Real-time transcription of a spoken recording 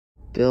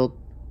Build.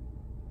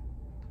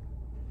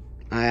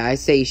 I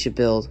say you should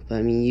build, but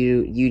I mean,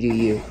 you do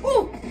you.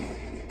 Ooh.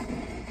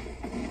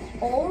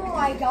 Oh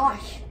my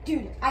gosh.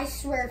 Dude, I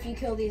swear if you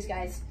kill these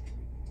guys.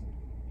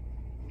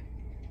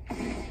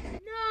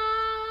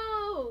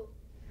 No!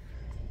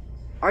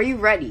 Are you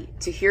ready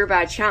to hear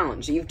about a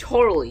challenge that you've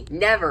totally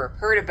never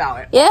heard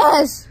about it?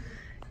 Yes!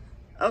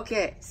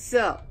 Okay,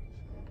 so,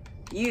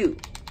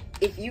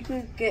 if you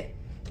can get,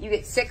 you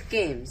get 6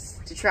 games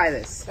to try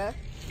this. Okay.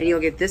 And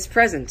you'll get this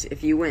present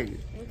if you win.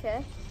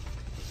 Okay.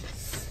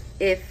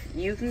 If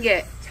you can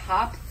get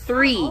top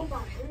 3. Oh,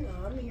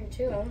 I'm here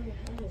too. I'm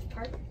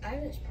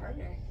his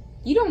partner.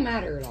 You don't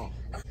matter at all.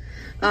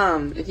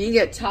 If you can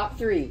get top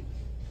 3,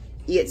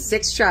 you get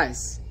 6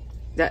 tries.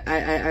 That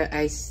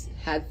I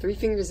had 3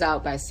 fingers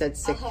out, but I said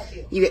 6. I'll help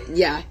you. You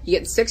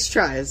get 6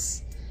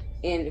 tries,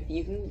 and if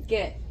you can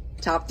get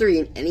top 3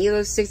 in any of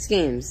those 6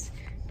 games,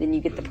 then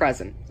you get the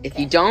present. Okay. If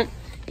you don't,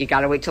 you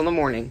gotta wait till the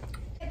morning.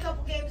 A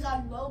couple games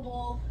on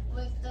mobile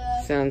with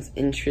the Sounds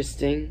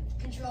interesting.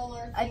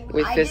 controller.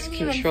 With this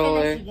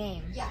controller,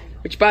 Yeah.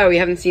 which by the way, we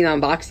haven't seen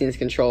unboxing this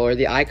controller.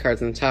 The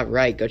iCard's on the top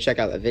right. Go check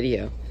out that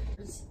video.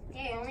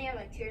 Hey, I only have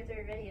like 2 or 3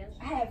 videos.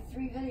 I have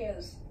 3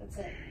 videos. That's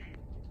it.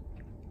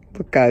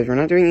 Look, guys, we're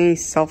not doing any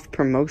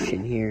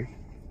self-promotion here.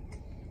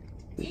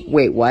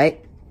 Wait, what?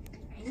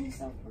 I need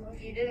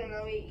self-promotion. You didn't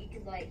know you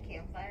could light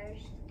campfires?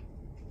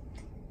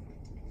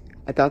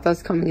 I thought that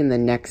was coming in the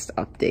next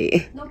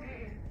update. Nope.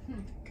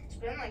 It's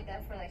been like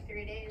that for like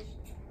 3 days.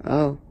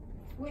 Oh.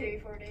 3 or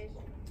 4 days.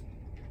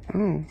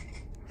 Oh.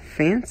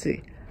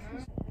 Fancy.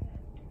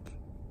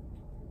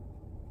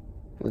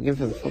 Looking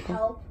for the football.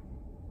 Help.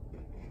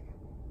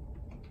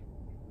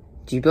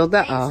 Do you build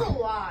that? Thanks a Oh.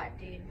 lot,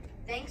 dude.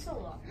 Thanks a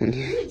lot.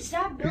 Dude,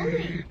 stop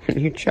building. When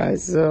you try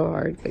so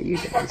hard, but you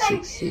don't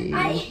succeed.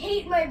 I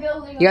hate my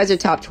building. You guys are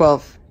top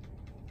 12.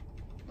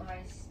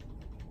 Nice.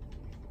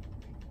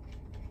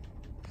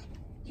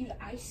 Dude,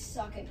 I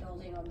suck at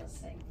building on this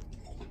thing.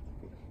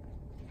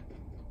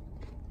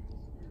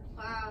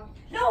 Wow.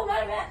 No,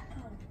 my bad.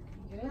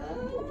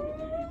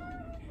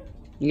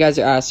 You guys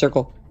are out of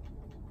circle.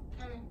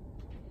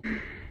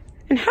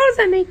 And how does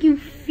that make you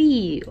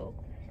feel?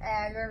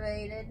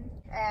 Aggravated.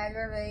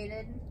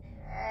 Aggravated.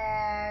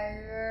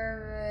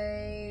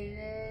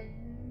 Aggravated.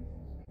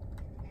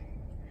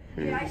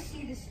 Dude, I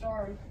see the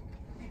storm.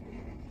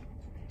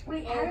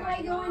 Wait, how do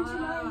I go into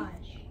my...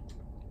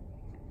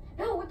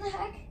 No, what the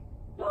heck?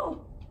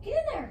 No, get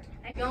in there.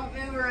 Don't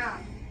move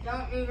around.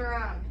 Don't move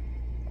around.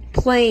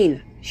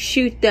 Plane.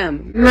 Shoot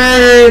them.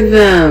 Murder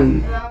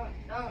them.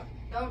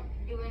 Don't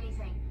do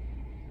anything.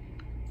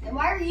 Then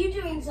why are you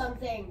doing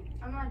something?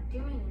 I'm not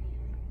doing anything.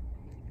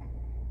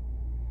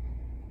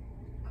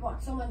 Come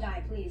on, someone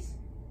die, please.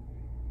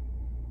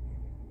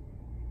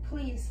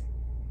 Please.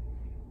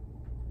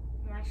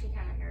 I'm actually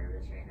kind of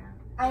nervous right now.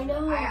 I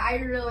know. I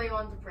really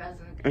want the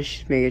present. I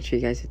should make sure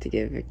you guys have to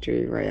get a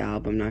victory royale,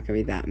 but I'm not gonna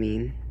be that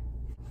mean.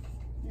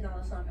 No,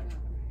 it's not gonna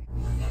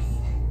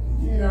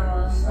happen.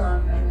 No, it's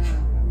not gonna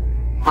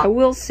happen. I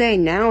will say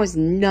now is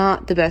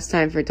not the best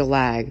time for it to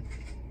lag.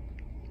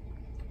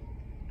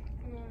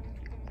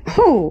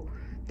 Oh,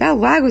 that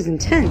lag was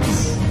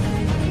intense.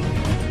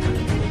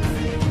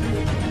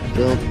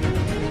 Build.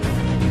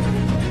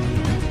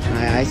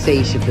 I say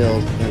you should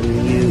build. I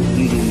mean,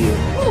 you do you.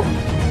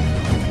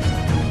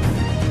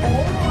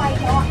 Oh my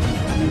gosh.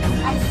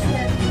 I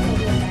swear to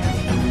you.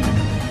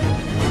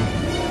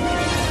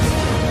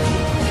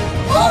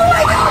 Oh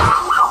my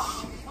gosh!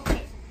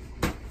 Okay.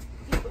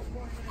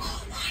 Oh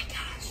my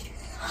gosh.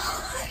 Oh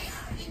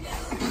my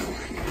gosh.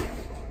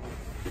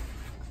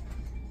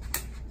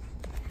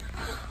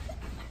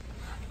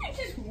 I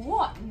just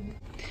won.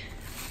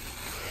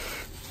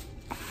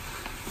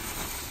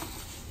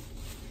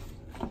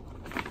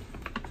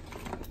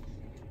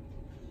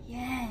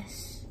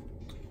 Yes.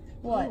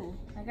 What? Ooh,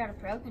 I got a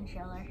pro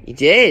controller. You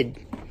did.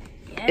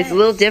 Yes. It's a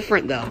little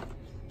different though.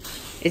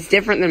 It's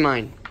different than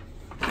mine.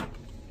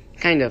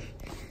 Kind of.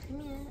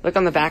 Look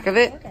on the back of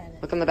it. Look at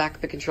it. Look on the back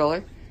of the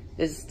controller.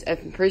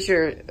 I'm pretty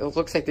sure it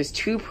looks like there's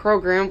 2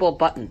 programmable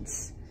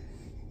buttons.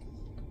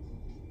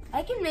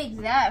 I can make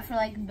that for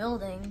like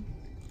building.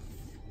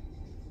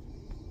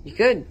 You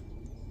could.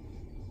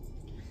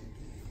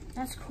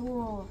 That's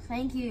cool.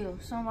 Thank you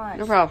so much.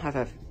 No problem. High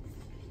five.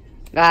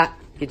 Ah,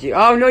 get you.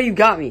 Oh no, you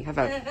got me. High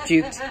five.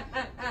 Juked.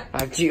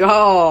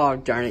 Oh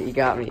darn it, you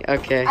got me.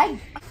 Okay.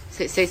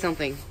 Say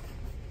something.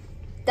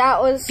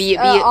 That was Be it.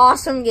 an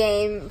awesome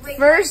game. Wait,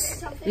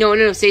 First,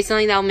 No. Say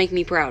something that'll make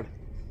me proud.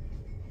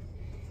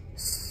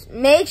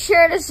 make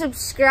sure to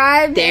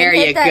subscribe There and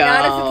hit you that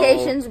go.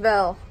 notifications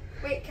bell.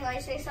 Wait, can I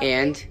say something?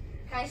 And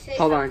Can I say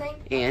hold on.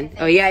 something? And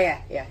Okay, oh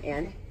yeah.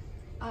 And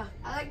I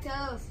like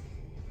toes.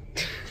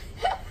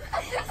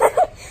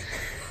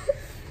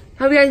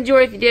 hope you guys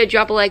enjoyed. If you did,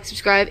 drop a like,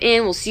 subscribe,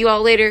 and we'll see you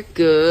all later.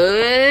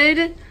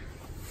 Good.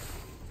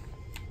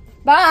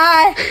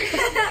 Bye.